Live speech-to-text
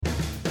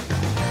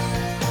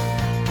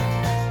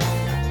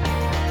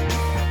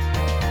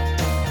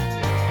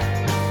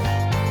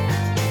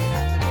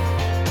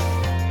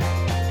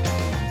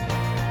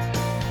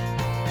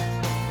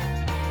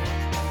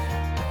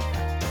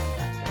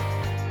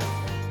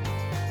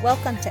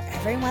Welcome to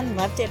Everyone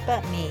Loved It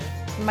But Me.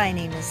 My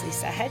name is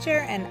Lisa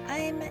Hedger, and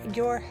I'm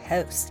your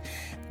host.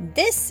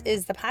 This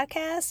is the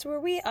podcast where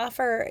we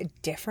offer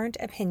different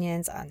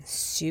opinions on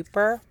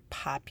super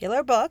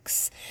popular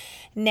books.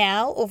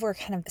 Now, over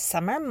kind of the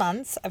summer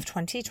months of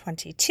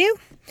 2022,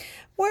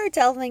 we're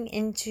delving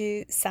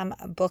into some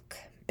book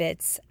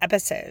bits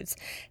episodes.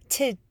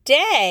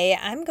 Today,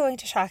 I'm going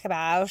to talk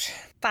about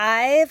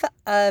 5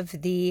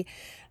 of the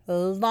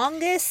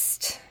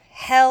longest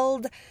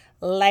held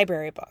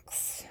library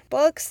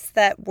books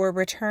that were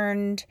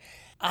returned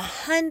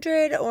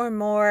 100 or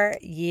more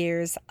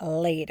years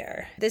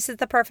later. This is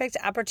the perfect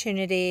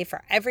opportunity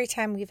for every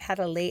time we've had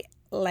a late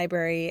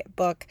library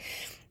book,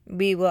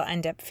 we will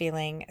end up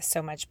feeling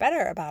so much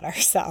better about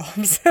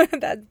ourselves.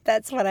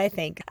 That's what I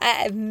think.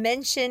 I've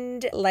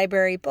mentioned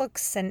library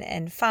books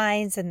and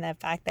fines and the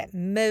fact that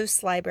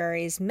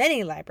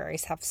many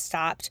libraries have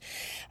stopped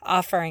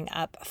offering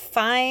up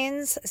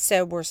fines.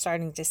 So we're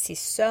starting to see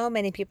so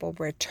many people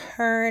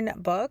return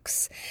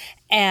books,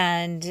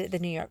 and the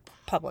New York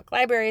Public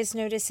Library is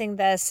noticing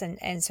this.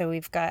 And so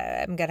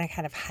I'm going to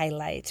kind of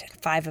highlight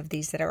 5 of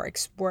these that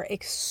were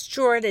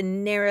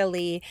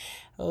extraordinarily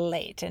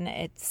late. And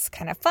it's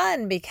kind of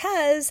fun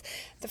because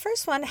the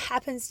first one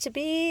happens to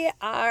be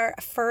our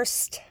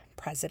first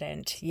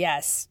president.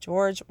 Yes,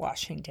 George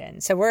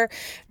Washington. So we're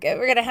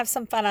going to have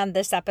some fun on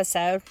this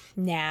episode.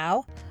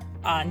 Now,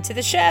 on to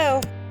the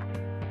show.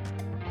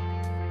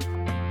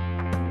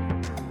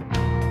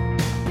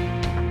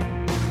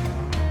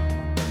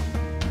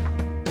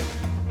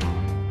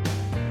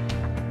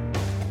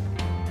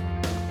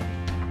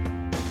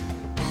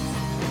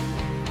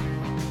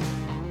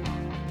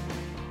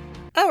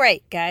 All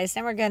right, guys,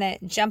 now we're going to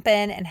jump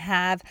in and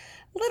have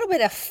a little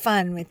bit of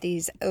fun with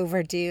these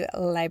overdue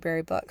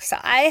library books. So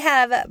I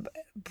have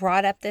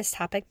brought up this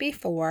topic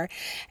before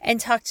and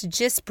talked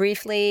just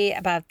briefly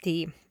about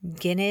the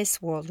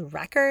Guinness World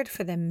Record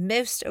for the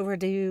most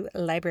overdue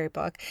library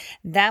book.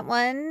 That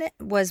one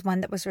was one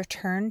that was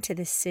returned to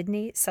the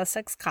Sydney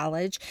Sussex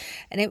College,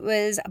 and it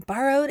was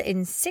borrowed in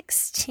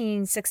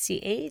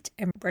 1668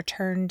 and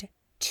returned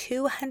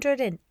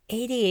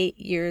 288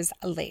 years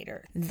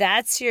later.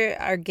 That's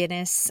our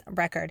Guinness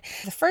record.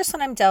 The first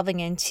one I'm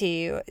delving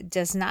into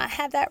does not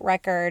have that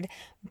record,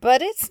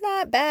 but it's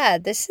not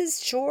bad. This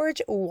is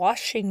George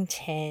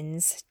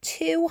Washington's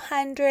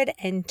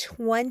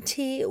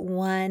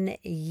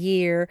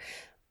 221-year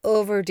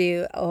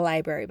overdue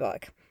library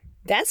book.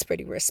 That's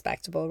pretty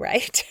respectable,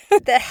 right?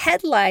 The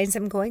headlines,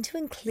 I'm going to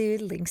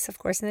include links, of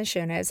course, in the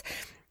show notes.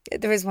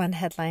 There was one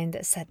headline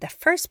that said, "The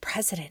first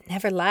president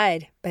never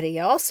lied, but he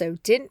also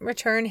didn't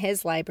return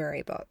his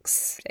library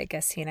books." I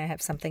guess he and I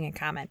have something in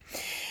common.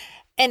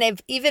 And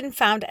I've even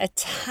found a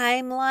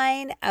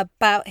timeline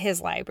about his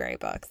library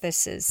book.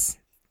 This is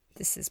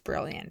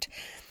brilliant.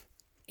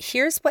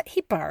 Here's what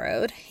he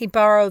borrowed. He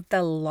borrowed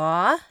The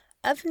Law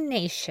of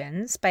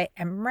Nations by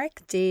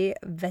Emmerich de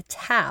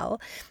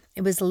Vattel.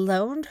 It was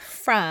loaned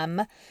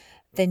from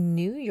the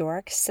New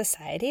York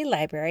Society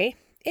Library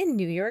in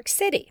New York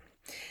City.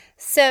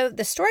 So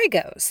the story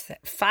goes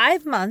that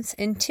 5 months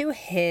into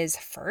his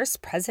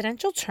first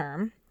presidential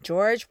term,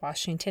 George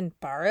Washington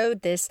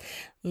borrowed this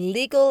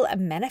legal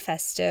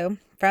manifesto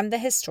from the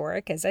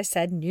historic, as I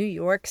said, New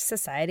York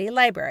Society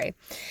Library.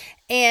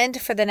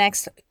 And for the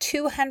next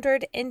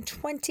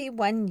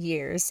 221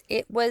 years,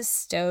 it was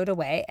stowed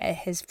away at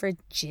his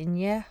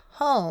Virginia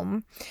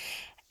home.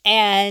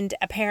 And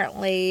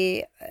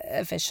apparently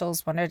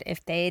officials wondered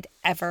if they'd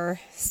ever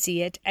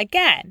see it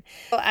again.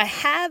 So I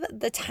have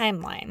the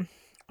timeline.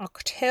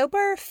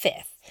 October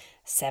 5th,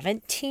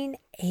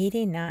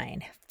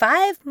 1789,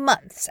 5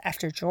 months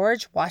after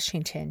George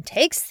Washington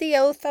takes the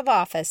oath of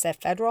office at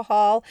Federal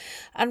Hall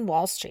on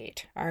Wall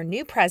Street, our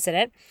new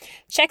president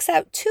checks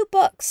out 2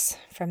 books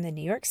from the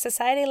New York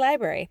Society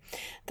Library.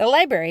 The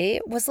library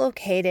was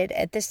located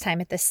at this time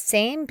at the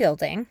same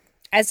building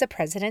as the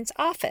president's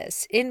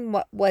office in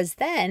what was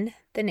then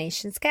the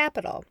nation's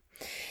capital.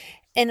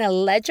 In a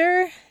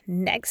ledger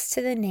next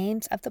to the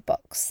names of the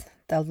books,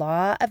 The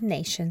Law of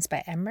Nations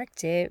by Emmerich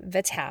de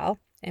Vattel,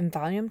 in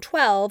Volume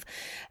 12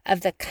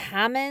 of the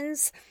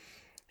Commons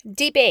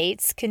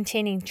Debates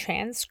containing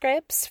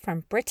transcripts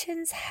from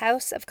Britain's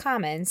House of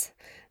Commons,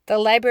 the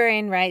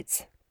librarian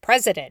writes,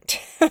 "President."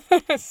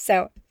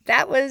 So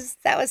that was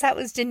how it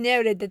was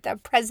denoted that the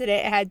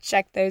president had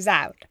checked those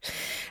out.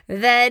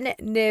 Then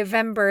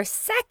November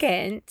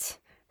 2nd,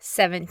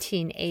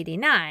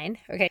 1789.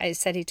 Okay, I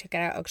said he took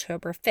it out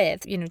October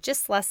 5th.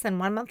 Just less than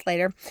 1 month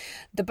later,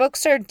 the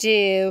books are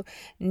due.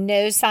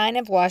 No sign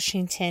of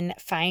Washington.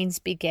 Fines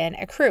begin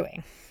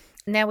accruing.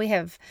 Now we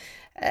have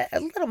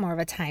a little more of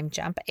a time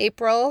jump.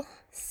 April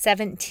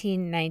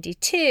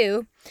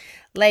 1792,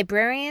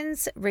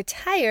 librarians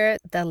retire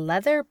the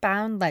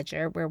leather-bound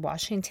ledger where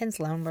Washington's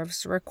loan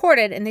was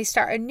recorded, and they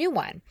start a new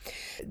one.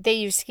 They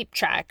used to keep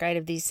track, right,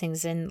 of these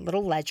things in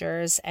little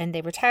ledgers, and they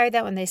retire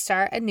that when they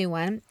start a new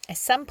one. At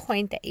some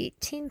point, the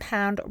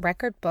 18-pound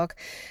record book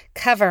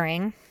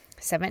covering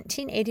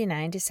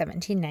 1789 to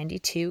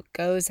 1792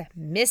 goes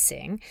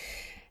missing.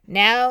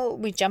 Now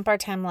we jump our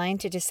timeline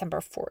to December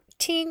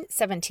 14,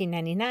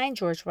 1799.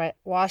 George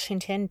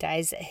Washington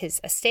dies at his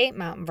estate,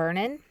 Mount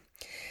Vernon.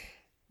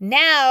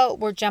 Now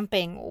we're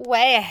jumping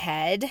way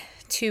ahead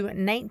to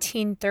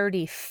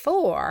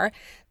 1934.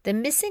 The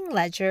missing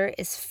ledger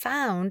is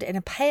found in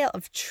a pile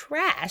of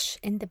trash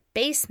in the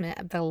basement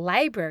of the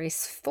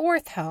library's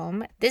fourth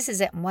home. This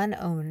is at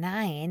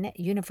 109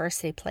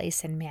 University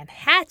Place in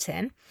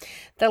Manhattan.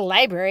 The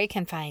library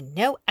can find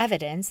no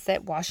evidence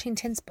that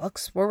Washington's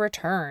books were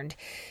returned.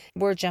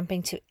 We're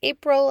jumping to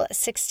April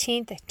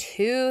 16th,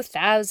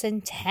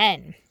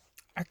 2010.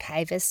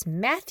 Archivist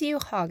Matthew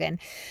Haugen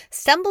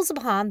stumbles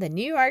upon the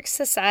New York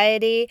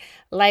Society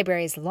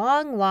Library's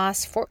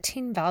long-lost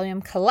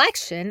 14-volume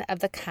collection of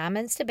the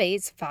Commons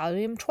Debates,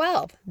 Volume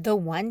 12. The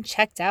one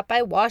checked out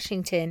by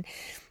Washington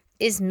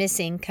is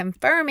missing,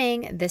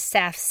 confirming the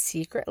staff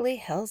secretly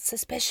held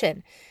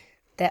suspicion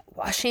that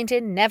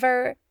Washington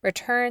never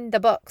returned the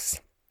books.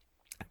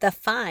 The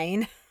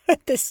fine,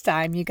 at this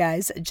time, you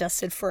guys,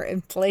 adjusted for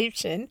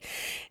inflation,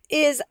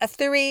 is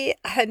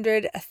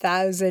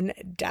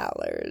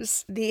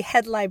 $300,000. The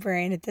head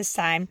librarian at this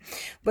time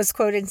was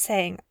quoted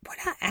saying, "We're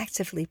not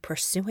actively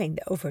pursuing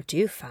the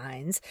overdue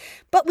fines,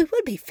 but we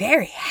would be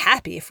very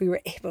happy if we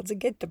were able to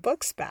get the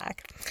books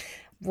back."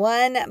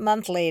 1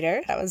 month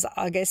later, that was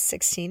August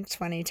 16th,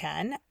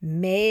 2010,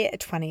 May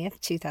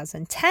 20th,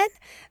 2010,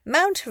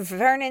 Mount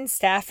Vernon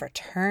staff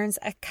returns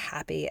a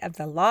copy of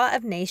The Law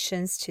of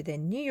Nations to the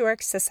New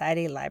York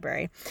Society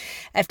Library.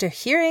 After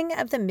hearing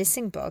of the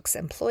missing books,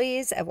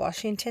 employees at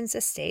Washington's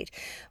estate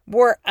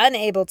were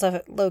unable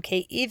to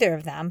locate either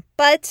of them,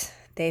 but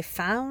they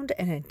found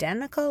an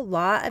identical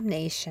Law of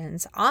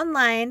Nations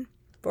online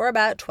for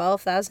about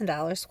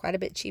 $12,000, quite a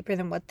bit cheaper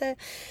than what the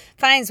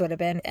fines would have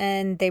been.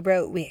 And they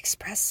wrote, "We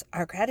express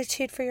our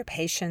gratitude for your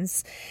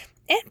patience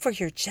and for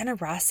your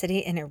generosity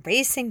in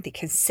erasing the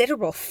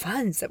considerable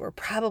funds that were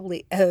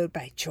probably owed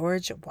by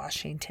George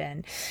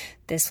Washington."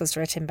 This was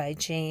written by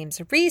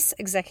James Reese,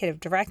 Executive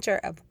Director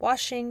of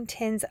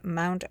Washington's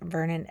Mount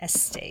Vernon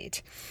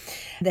estate.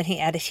 Then he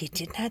added he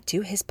did not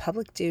do his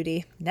public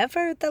duty.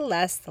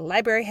 Nevertheless, the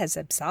library has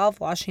absolved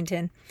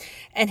Washington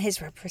and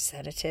his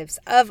representatives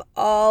of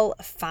all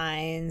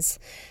fines.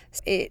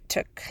 It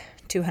took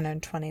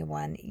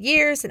 221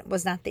 years, and it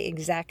was not the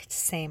exact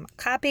same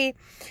copy.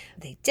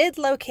 They did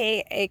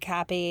locate a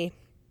copy,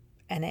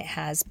 and it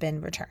has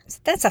been returned.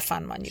 That's a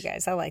fun one, you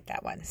guys. I like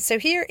that one. So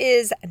here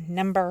is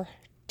number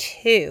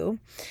 2.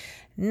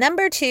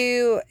 Number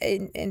 2,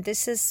 and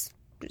this is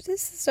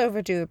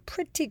overdue a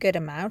pretty good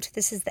amount.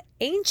 This is the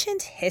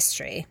ancient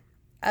history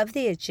of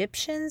the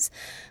Egyptians,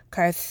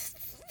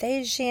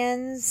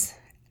 Carthaginians,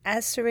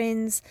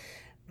 Assyrians,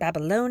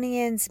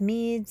 Babylonians,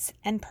 Medes,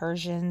 and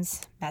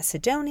Persians,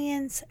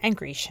 Macedonians, and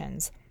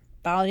Grecians.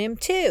 Volume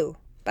 2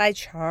 by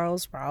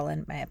Charles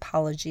Rowland. My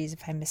apologies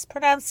if I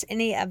mispronounced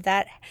any of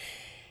that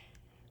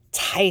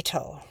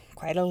title.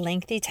 Quite a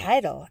lengthy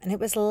title. And it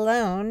was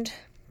loaned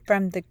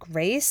from the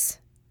Grace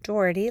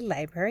Doherty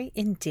Library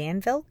in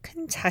Danville,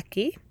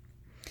 Kentucky.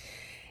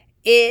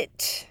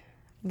 It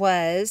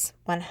was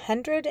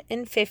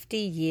 150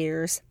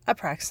 years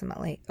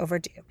approximately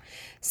overdue.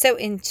 So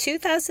in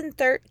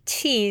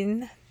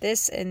 2013,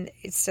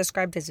 it's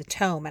described as a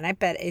tome, and I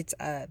bet it's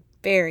a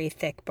very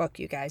thick book,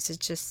 you guys.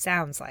 It just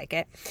sounds like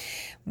it.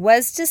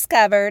 Was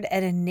discovered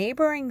at a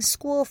neighboring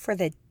school for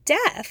the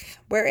deaf,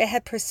 where it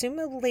had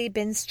presumably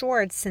been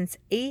stored since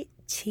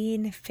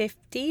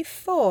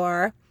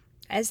 1854,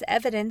 as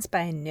evidenced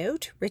by a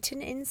note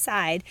written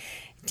inside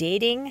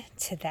dating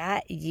to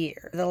that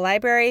year. The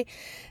library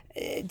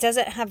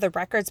doesn't have the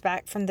records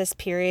back from this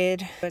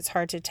period. It's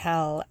hard to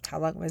tell how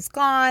long it was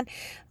gone,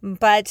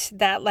 but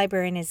that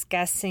librarian is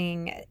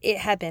guessing it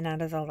had been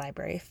out of the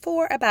library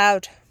for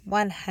about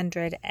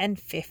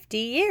 150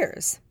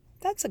 years.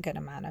 That's a good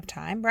amount of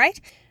time, right?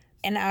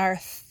 And our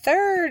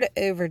third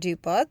overdue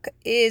book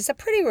is a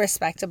pretty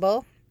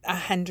respectable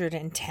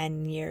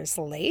 110 years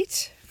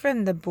late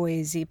from the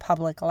Boise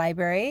Public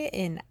Library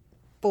in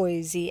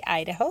Boise,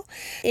 Idaho.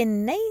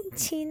 In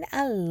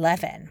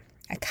 1911,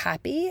 a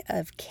copy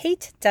of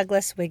Kate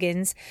Douglas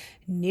Wiggins'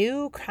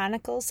 New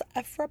Chronicles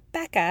of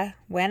Rebecca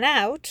went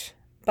out,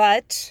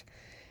 but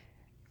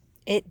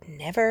it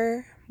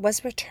never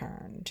was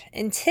returned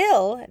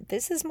until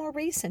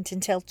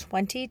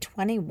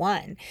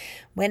 2021,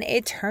 when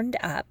it turned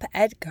up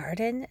at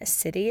Garden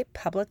City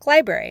Public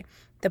Library.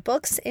 The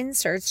book's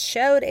inserts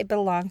showed it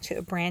belonged to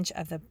a branch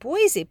of the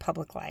Boise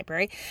Public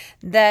Library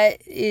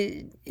that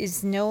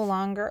is no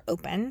longer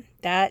open.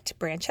 That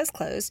branch has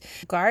closed.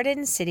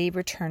 Garden City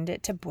returned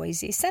it to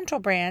Boise Central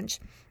Branch.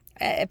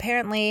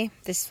 Apparently,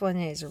 this one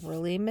is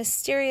really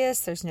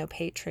mysterious. There's no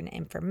patron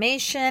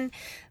information,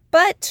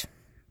 but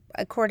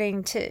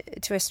according to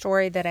a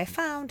story that I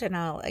found, and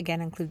I'll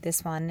again include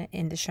this one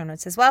in the show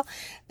notes as well,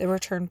 the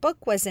returned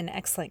book was in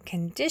excellent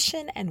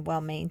condition and well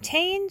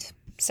maintained.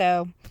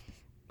 So,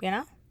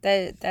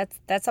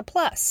 that's a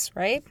plus,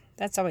 right?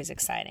 That's always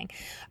exciting.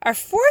 Our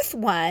fourth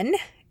one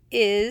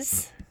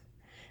is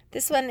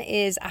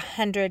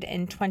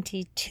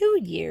 122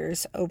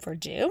 years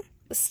overdue.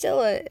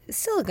 still a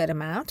good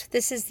amount.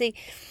 This is the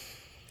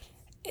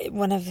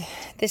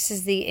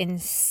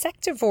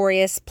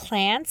Insectivorous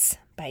Plants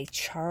by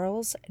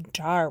Charles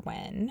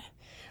Darwin,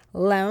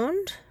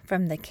 loaned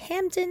from the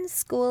Camden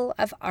School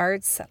of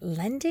Arts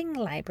Lending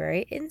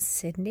Library in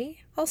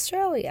Sydney,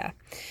 Australia.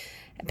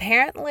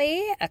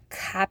 Apparently, a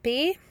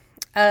copy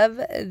of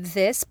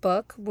this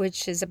book,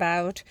 which is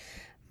about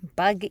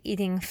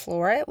bug-eating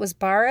flora, was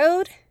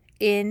borrowed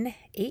in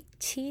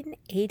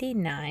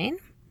 1889,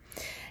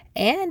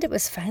 and it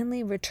was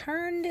finally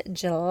returned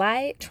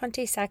July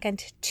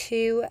 22nd,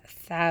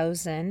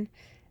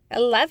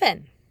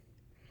 2011.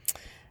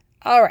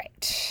 All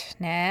right,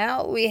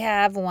 now we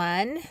have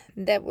one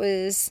that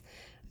was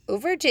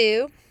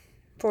overdue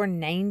for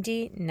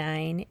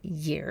 99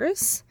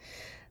 years.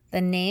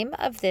 The name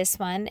of this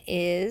one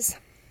is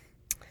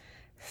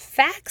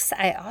Facts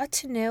I Ought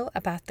to Know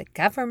About the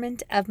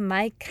Government of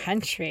My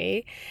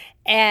Country,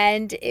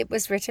 and it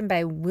was written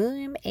by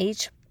William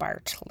H.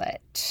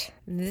 Bartlett.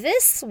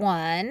 This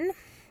one,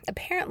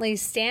 apparently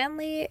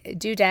Stanley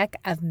Dudek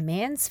of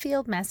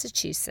Mansfield,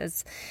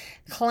 Massachusetts,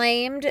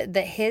 claimed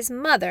that his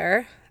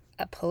mother,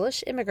 a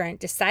Polish immigrant,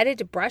 decided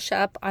to brush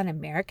up on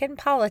American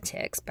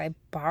politics by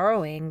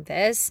borrowing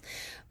this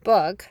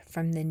book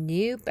from the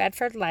New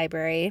Bedford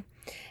Library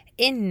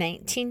in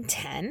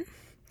 1910.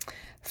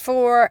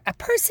 For a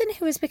person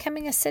who was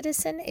becoming a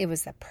citizen, it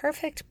was the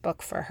perfect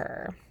book for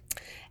her.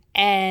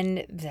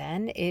 And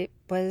then it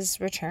was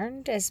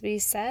returned, as we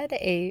said,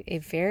 a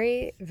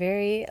very,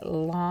 very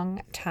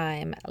long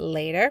time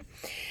later.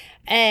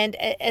 And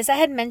as I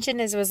had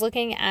mentioned, as I was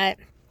looking at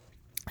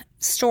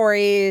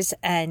stories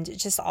and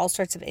just all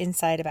sorts of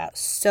insight about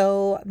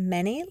so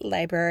many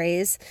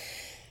libraries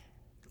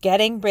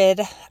getting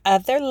rid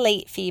of their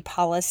late fee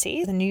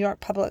policy, the New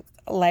York Public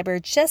Library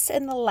just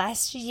in the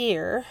last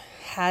year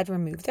had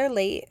removed their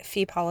late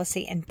fee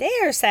policy, and they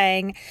are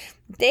saying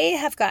they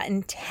have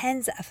gotten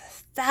tens of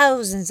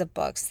thousands of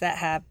books that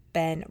have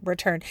been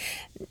returned.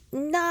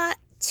 Not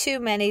too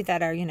many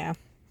that are,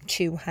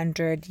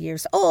 200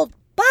 years old,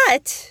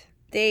 but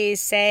they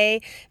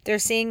say they're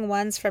seeing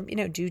ones from,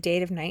 due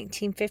date of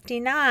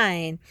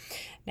 1959,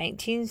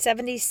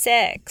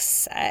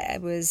 1976. I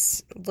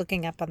was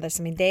looking up on this.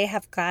 They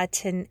have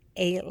gotten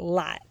a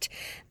lot.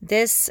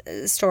 This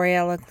story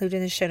I'll include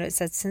in the show notes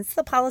said since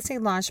the policy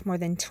launched, more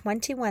than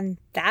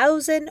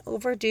 21,000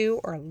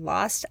 overdue or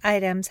lost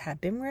items have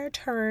been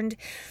returned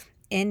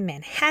in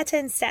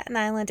Manhattan, Staten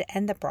Island,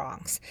 and the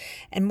Bronx.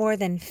 And more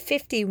than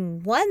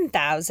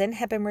 51,000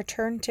 have been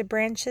returned to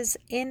branches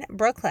in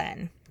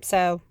Brooklyn.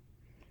 So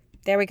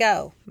there we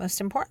go. Most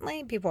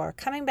importantly, people are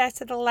coming back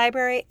to the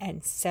library,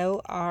 and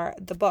so are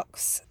the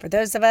books. For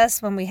those of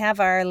us, when we have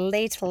our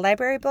late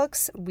library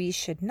books, we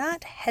should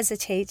not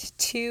hesitate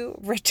to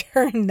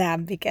return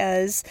them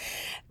because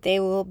they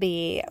will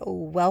be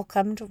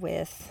welcomed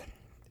with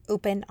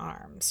open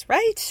arms,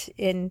 right?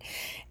 And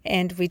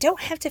we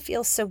don't have to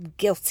feel so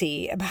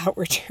guilty about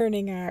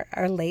returning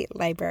our late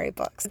library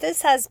books.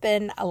 This has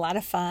been a lot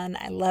of fun.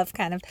 I love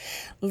kind of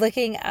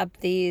looking up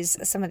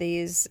some of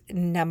these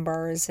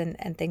numbers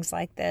and things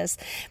like this.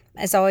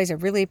 As always, I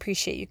really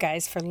appreciate you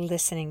guys for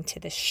listening to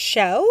the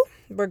show.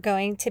 We're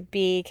going to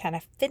be kind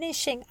of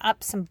finishing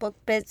up some book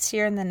bits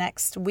here in the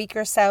next week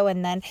or so,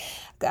 and then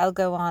I'll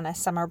go on a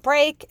summer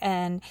break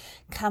and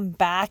come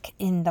back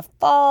in the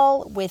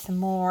fall with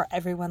more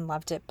Everyone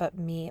Loved It But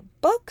Me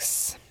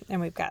books. And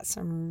we've got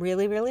some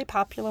really, really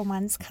popular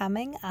ones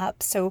coming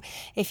up. So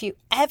if you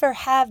ever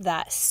have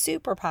that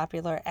super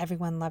popular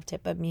Everyone Loved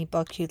It But Me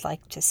book you'd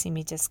like to see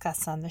me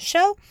discuss on the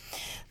show,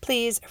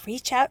 please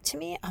reach out to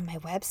me on my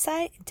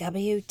website,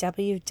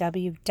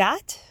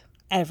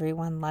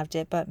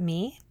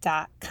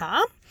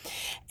 www.everyoneloveditbutme.com.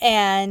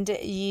 And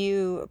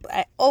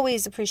I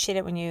always appreciate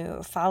it when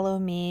you follow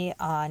me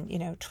on,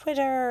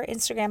 Twitter,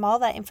 Instagram. All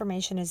that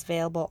information is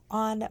available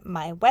on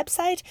my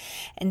website.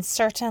 And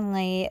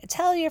certainly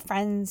tell your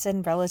friends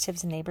and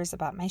relatives and neighbors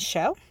about my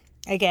show.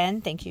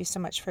 Again, thank you so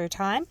much for your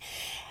time.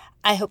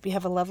 I hope you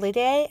have a lovely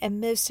day. And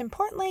most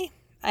importantly,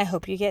 I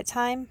hope you get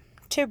time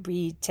to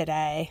read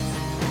today.